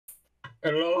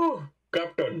Hello,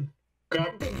 Captain.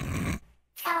 Captain.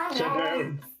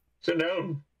 Send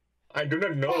help. I do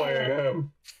not know where I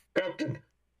am. Captain.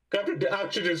 Captain, the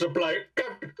oxygen supply.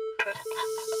 Captain.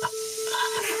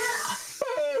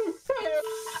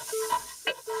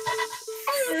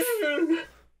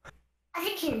 I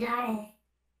think you're dying.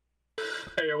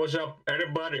 Hey, what's up?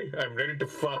 Anybody? I'm ready to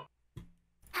fuck.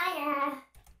 Hiya.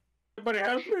 Somebody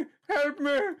help me! Help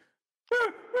me!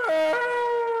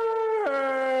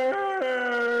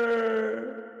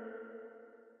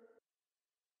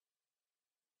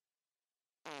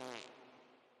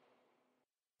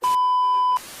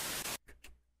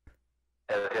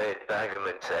 Okay, back a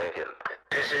second.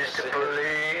 This is the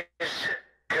police.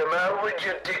 Come out with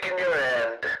your dick in your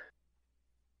hand.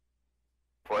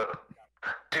 What?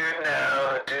 Do it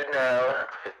now. Do it now.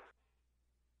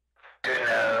 Do it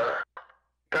now.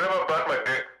 Tell him about my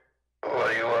dick. What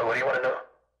do you want to know?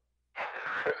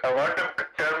 I want him to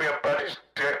tell me about his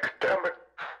dick. Damn it.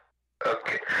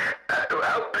 Okay.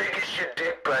 How big is your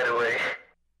dick, by the way?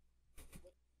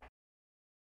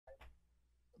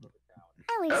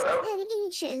 Oh, it's 30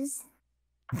 inches.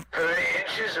 30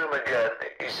 inches? Oh my god.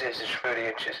 He says it's 30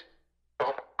 inches.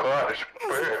 Oh god, it's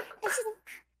big.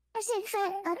 I said,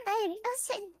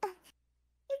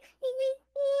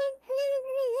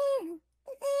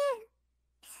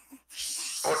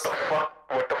 What the fuck?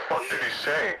 What the fuck did he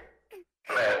say?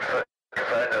 Man, if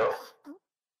I know.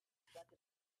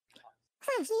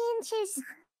 30 inches.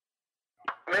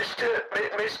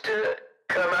 Mister,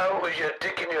 come out with your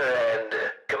dick in your hand.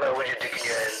 Come out with your dick in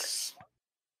your hand.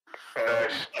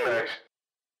 Nice, nice.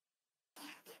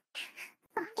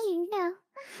 You know.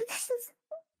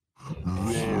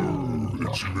 Hello,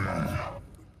 it's me.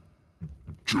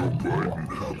 Joe Biden,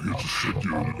 I'm here to suck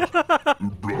your blah blah blah,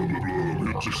 I'm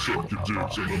here to suck your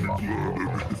dicks and let me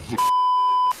blood.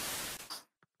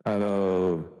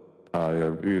 Hello, I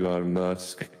am Elon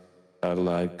Musk. I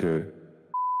like Holy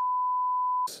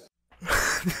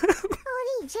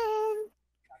Jen.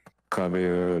 Come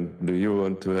here, do you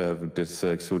want to have this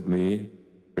sex with me?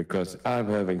 Because I'm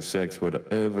having sex with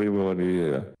everyone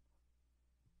here.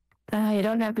 You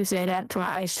don't have to say that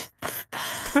twice.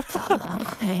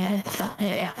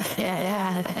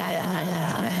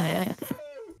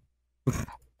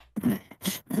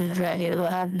 Ready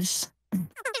ones.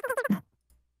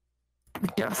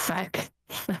 You're fuck.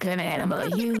 Look at an animal,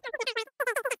 you.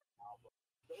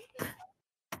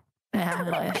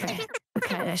 What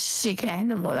kind of sick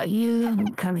animal are you?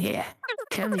 Come here.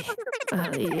 Come here.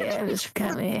 Oh, yes,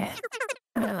 come here.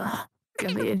 Oh,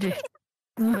 come here.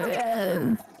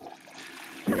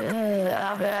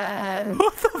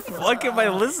 What the fuck am I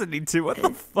listening to? What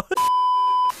the fuck?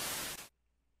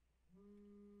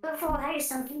 Before I hear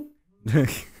something, I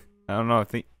don't know. I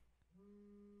think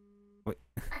I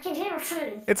can hear a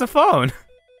food. it's a phone.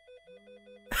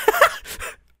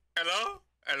 Hello?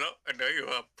 Hello? And there you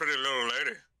are, pretty little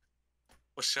lady.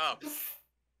 What's up?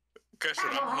 Guess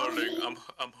what I'm holding?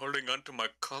 I'm holding onto my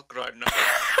cock right now.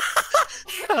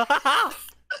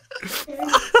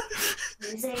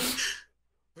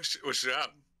 What's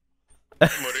up?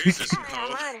 Maurice is in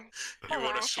house. You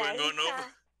wanna swing on over?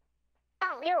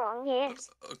 Oh, you're wrong, yes.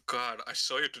 Oh god, I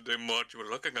saw you today, Maud. You were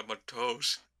looking at my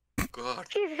toes. God.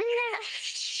 You're being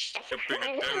a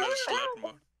damn little slut,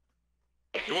 Maud.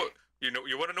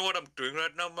 You wanna know what I'm doing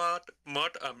right now, Maud?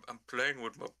 Maud, I'm playing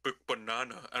with my big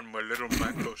banana and my little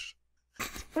mangoes.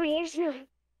 Yes.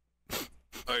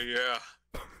 Oh yeah.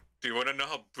 Do you wanna know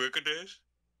how big it is?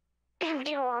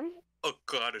 Go on. Oh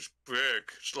god, it's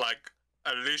big. It's like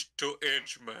at least 2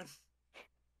 inches, man.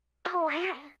 Oh,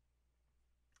 wow.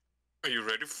 Are you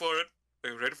ready for it?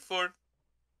 Are you ready for it?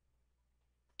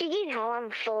 You know I'm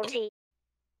 40.